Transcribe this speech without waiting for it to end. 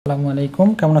আসসালামু আলাইকুম,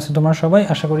 কেমন আছো তোমরা সবাই?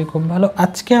 আশা করি খুব ভালো।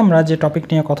 আজকে আমরা যে টপিক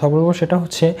নিয়ে কথা বলবো সেটা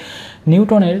হচ্ছে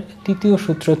নিউটনের তৃতীয়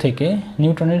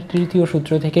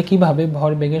সূত্র থেকে কিভাবে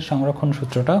ভরবেগের সংরক্ষণ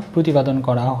সূত্রটা প্রতিপাদন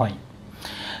করা হয়।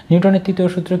 নিউটনের তৃতীয়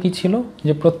সূত্র কি ছিল?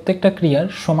 যে প্রত্যেকটা ক্রিয়ার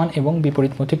সমান এবং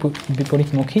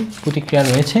বিপরীতমুখী প্রতিক্রিয়া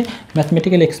রয়েছে।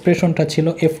 ম্যাথমেটিক্যাল এক্সপ্রেশনটা ছিল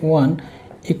F1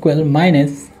 =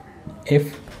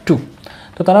 F2।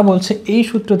 তো তারা বলছে এই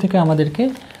সূত্র থেকে আমাদেরকে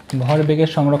ভরবেগের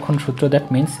সংরক্ষণ সূত্র, that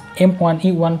means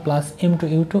m1e1 plus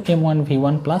m2u2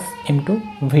 m1v1 plus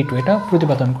m2v2 এটা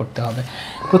প্রতিপাদন করতে হবে।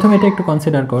 প্রথমে এটা একটু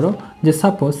কনসিডার করো যে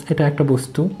সাপোজ এটা একটা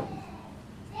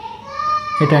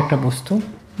বস্তু,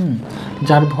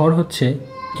 যার ভর হচ্ছে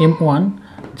m1,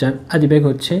 যার আদিবেগ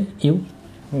হচ্ছে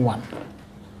u1।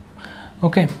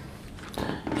 ওকে,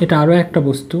 এটা আরও একটা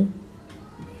বস্তু,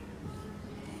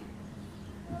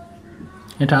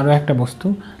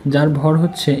 যার ভর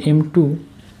হচ্ছে m2,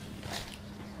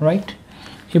 রাইট,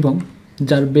 এবং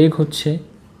যার বেগ হচ্ছে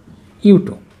u2।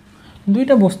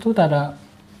 দুইটা বস্তু তারা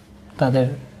তাদের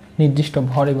নির্দিষ্ট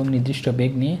ভর এবং নির্দিষ্ট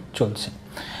বেগ নিয়ে চলছে।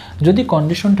 যদি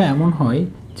কন্ডিশনটা এমন হয়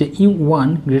যে u1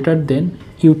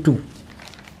 > u2,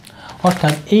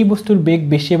 অর্থাৎ এই বস্তুর বেগ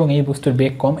বেশি এবং এই বস্তুর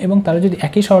বেগ কম, এবং তারা যদি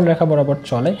একই সরলরেখা বরাবর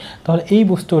চলে, তাহলে এই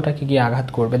বস্তু ওটাকে গিয়ে আঘাত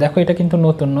করবে। দেখো, এটা কিন্তু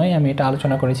নতুন নয়, আমি এটা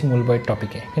আলোচনা করেছি মূল বইয়ের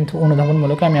টপিকে, কিন্তু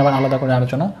অনুধাবনমূলক আমি আবার আলাদা করে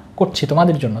আলোচনা করছি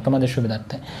তোমাদের জন্য, তোমাদের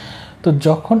সুবিধার্থে। তো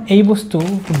যখন এই বস্তু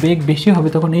বেগ বেশি হবে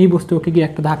তখন এই বস্তু ওকে গিয়ে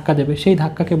একটা ধাক্কা দেবে, সেই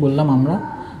ধাক্কাকে বললাম আমরা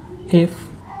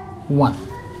F1।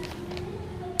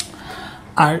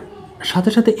 আর সাথে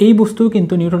সাথে এই বস্তু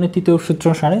কিন্তু নিউটনের তৃতীয় সূত্র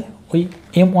অনুসারে ওই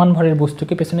m1 ভরের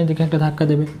বস্তুকে পেছনের দিকে একটা ধাক্কা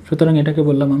দেবে, সুতরাং এটাকে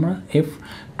বললাম আমরা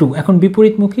F2। এখন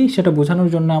বিপরীতমুখী সেটা বোঝানোর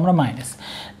জন্য আমরা মাইনাস।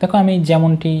 দেখো, আমি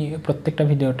যেমনটি প্রত্যেকটা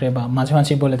ভিডিওতে বা মাঝে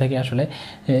মাঝে বলে থাকি আসলে,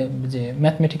 যে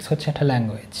ম্যাথমেটিক্স হচ্ছে একটা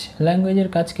ল্যাঙ্গুয়েজের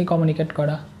কাজকে কমিউনিকেট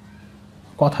করা,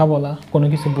 কথা বলা, কোনো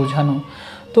কিছু বোঝানো।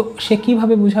 তো সে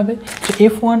কীভাবে বুঝাবে? যে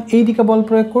F1 এই দিকে বল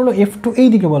প্রয়োগ করলো, F2 এই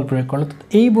দিকে বল প্রয়োগ করলো,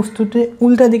 এই বস্তুতে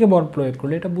উল্টা দিকে বল প্রয়োগ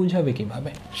করলো, এটা বুঝাবে কীভাবে?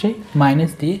 সে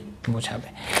মাইনাস দিয়ে বুঝাবে।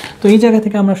 তো এই জায়গা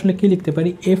থেকে আমরা আসলে কী লিখতে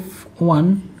পারি? F1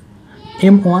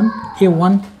 m1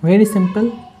 a1, very simple,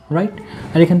 right.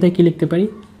 আর এখান থেকে কী লিখতে পারি?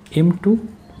 m2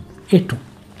 a2।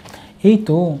 এই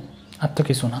তো, আর তো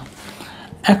কিছু না।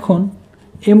 এখন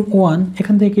m1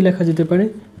 এখান থেকে কী লেখা যেতে পারে?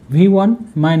 v1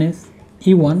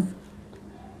 - e1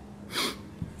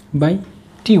 by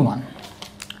t1।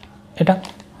 এটা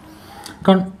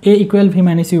কারণ a = v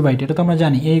 - u/t, এটা তো আমরা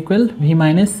জানি, a = v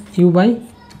 -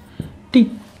 u/t,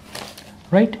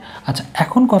 রাইট। আচ্ছা,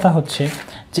 এখন কথা হচ্ছে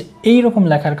যে এই রকম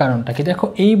লেখার কারণটা কি? দেখো,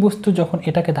 এই বস্তু যখন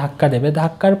এটাকে ধাক্কা দেবে,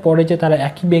 ধাক্কার পরে যে তারা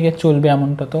একই বেগে চলবে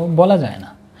এমনটা তো বলা যায় না।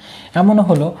 এমনও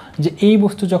হলো যে এই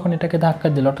বস্তু যখন এটাকে ধাক্কা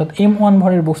দিল, অর্থাৎ m1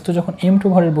 ভরের বস্তু যখন m2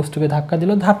 ভরের বস্তুকে ধাক্কা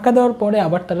দিল, ধাক্কা দেওয়ার পরে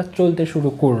আবার তারা চলতে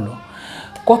শুরু করলো।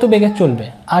 কত বেগে চলবে?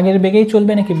 আগের বেগেই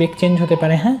চলবে নাকি বেগ চেঞ্জ হতে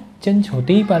পারে? হ্যাঁ, চেঞ্জ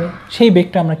হতেই পারে। সেই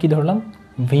বেগটা আমরা কি ধরলাম?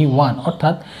 v1।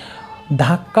 অর্থাৎ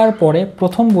ধাক্কার পরে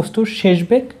প্রথম বস্তুর শেষ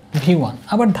বেগ v1,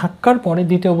 আবার ধাক্কার পরে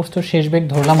দ্বিতীয় বস্তুর শেষ বেগ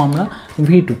ধরলাম আমরা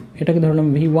v2। এটাকে ধরলাম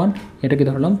v1, এটাকে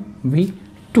ধরলাম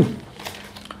v2,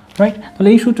 রাইট। তাহলে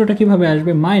এই সূত্রটা কীভাবে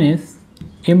আসবে? Minus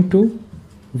m2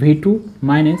 v2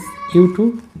 minus u2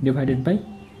 divided by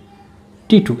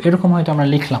t2। এরকম হয়তো আমরা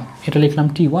লিখলাম, এটা লিখলাম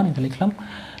t1, এটা লিখলাম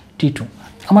t2।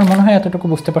 আমার মনে হয় এতটুকু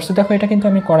বুঝতে পারছো। দেখো, এটা কিন্তু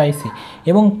আমি করাইছি,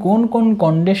 এবং কোন কোন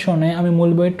কন্ডিশনে, আমি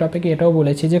মূল বইয়ের টপিকে এটাও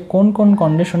বলেছি যে কোন কোন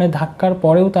কন্ডিশনে ধাক্কার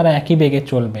পরেও তারা একই বেগে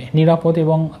চলবে। নিরাপদ,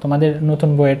 এবং তোমাদের নতুন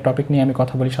বইয়ের টপিক নিয়ে আমি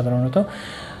কথা বলি সাধারণত,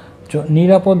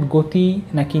 নিরাপদ গতি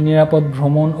নাকি নিরাপদ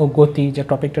ভ্রমণ ও গতি যে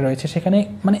টপিকটা রয়েছে সেখানে,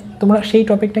 মানে তোমরা সেই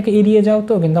টপিকটাকে এড়িয়ে যাও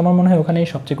তো, কিন্তু আমার মনে হয় ওখানেই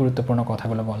সবচেয়ে গুরুত্বপূর্ণ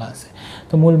কথাগুলো বলা আছে।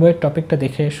 তো মূল বইয়ের টপিকটা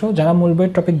দেখে এসো, যারা মূল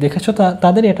বইয়ের টপিক দেখেছো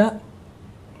তাদের এটা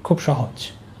খুব সহজ।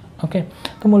 ওকে,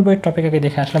 তো মূল বইয়ের টপিক আগে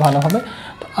দেখে আসলে ভালো হবে।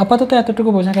 তো আপাতত এতটুকু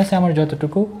বোঝা গেছে আমার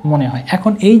যতটুকু মনে হয়।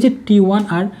 এখন এই যে t1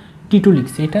 আর t2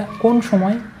 লিখছি, এটা কোন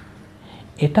সময়?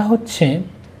 এটা হচ্ছে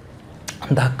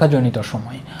ধাক্কাজনিত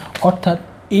সময়। অর্থাৎ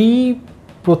এই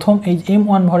প্রথম এই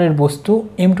m1 ভরের বস্তু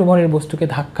m2 ভরের বস্তুকে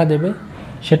ধাক্কা দেবে,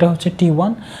 সেটা হচ্ছে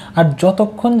t1। আর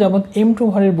যতক্ষণ যাবৎ m2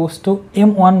 ভরের বস্তু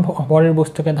m1 ভরের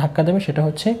বস্তুকে ধাক্কা দেবে সেটা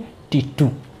হচ্ছে t2।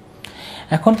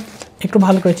 এখন একটু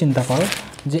ভালো করে চিন্তা করো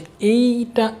যে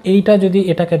এইটা যদি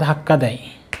এটাকে ধাক্কা দেয়,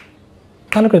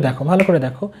 ভালো করে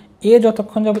দেখো, এ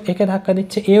যতক্ষণ যাবৎ একে ধাক্কা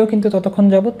দিচ্ছে, এও কিন্তু ততক্ষণ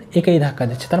যাবৎ একেই ধাক্কা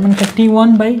দিচ্ছে। তার মানে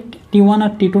t1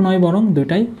 আর t2 নয়, বরং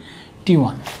দুইটাই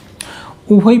t1।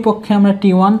 উভয় পক্ষে আমরা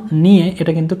t1 নিয়ে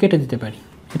এটা কিন্তু কেটে দিতে পারি।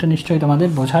 এটা নিশ্চয়ই তোমাদের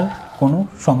বোঝার কোনো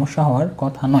সমস্যা হওয়ার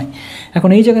কথা নয়। এখন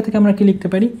এই জায়গা থেকে আমরা কি লিখতে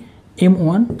পারি?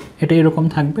 m1, এটা এরকম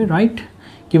থাকবে, রাইট।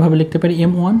 কীভাবে লিখতে পারি?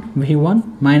 m1 v1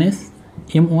 minus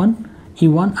m1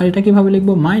 e1। আর এটা কীভাবে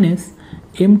লিখবো? Minus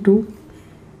m2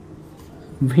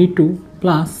 v2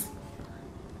 plus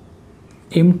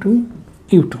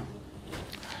m2u2,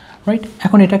 right.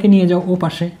 এখন এটাকে নিয়ে যাও ও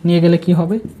পাশে, নিয়ে গেলে কি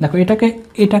হবে দেখো,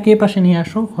 এটাকে এ পাশে নিয়ে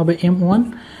আসো, হবে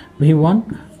m1v1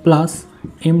 প্লাস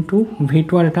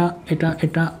m2v2, আর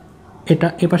এটা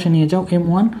এ পাশে নিয়ে যাও,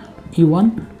 m1e1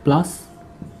 প্লাস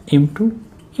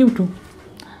m2u2,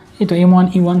 এই তো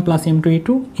m1e1 plus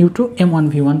m2u2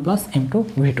 m1v1 plus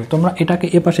m2v2। তোমরা এটাকে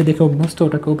এ পাশে দেখে অভ্যস্ত,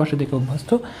 ওটাকে ও পাশে দেখে অভ্যস্ত,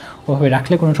 ওভাবে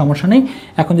রাখলে কোনো সমস্যা নেই।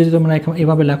 এখন যদি তোমরা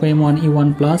এভাবে লেখো m1e1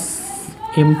 plus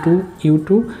m2u2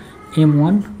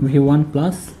 m1v1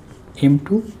 plus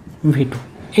m2v2,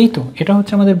 এই তো এটা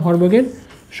হচ্ছে আমাদের ভরবেগের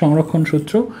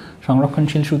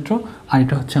সংরক্ষণশীল সূত্র, আর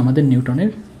এটা হচ্ছে আমাদের নিউটনের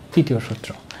তৃতীয় সূত্র।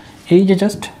 এই যে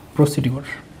জাস্ট প্রসিডিওর,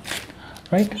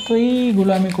 রাইট। তো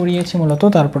এইগুলো আমি করিয়েছি মূলত।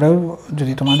 তারপরেও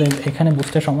যদি তোমাদের এখানে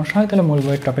বুঝতে সমস্যা হয় তাহলে মূল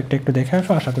বইয়ের টপিকটা একটু দেখে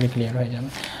আসো, আশা করি ক্লিয়ার হয়ে যাবে।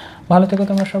 ভালো থেকো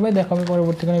তোমরা সবাই, দেখা হবে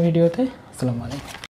পরবর্তী কোনো ভিডিওতে। আসসালামু আলাইকুম।